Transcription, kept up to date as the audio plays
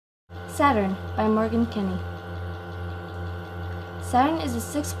Saturn by Morgan Kinney. Saturn is the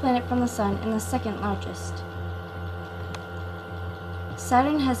sixth planet from the Sun and the second largest.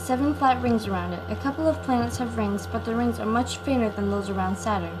 Saturn has 7 flat rings around it. A couple of planets have rings, but the rings are much fainter than those around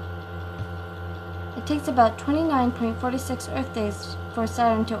Saturn. It takes about 29.46 Earth days for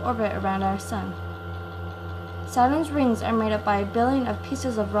Saturn to orbit around our Sun. Saturn's rings are made up by 1 billion of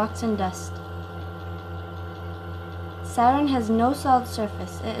pieces of rocks and dust. Saturn has no solid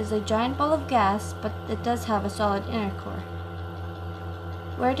surface. It is a giant ball of gas, but it does have a solid inner core.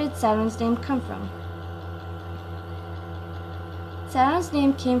 Where did Saturn's name come from? Saturn's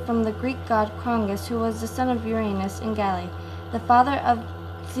name came from the Greek god Cronus, who was the son of Uranus and Gale, the father of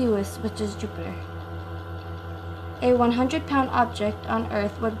Zeus, which is Jupiter. A 100-pound object on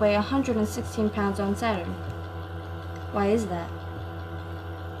Earth would weigh 116 pounds on Saturn. Why is that?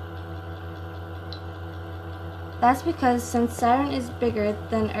 That's because since Saturn is bigger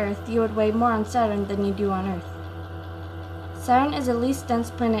than Earth, you would weigh more on Saturn than you do on Earth. Saturn is the least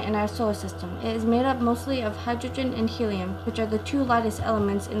dense planet in our solar system. It is made up mostly of hydrogen and helium, which are the 2 lightest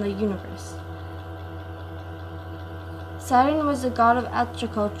elements in the universe. Saturn was the god of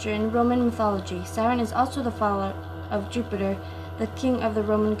agriculture in Roman mythology. Saturn is also the father of Jupiter, the king of the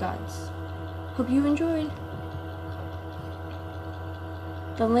Roman gods. Hope you enjoyed.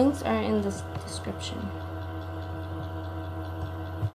 The links are in the description.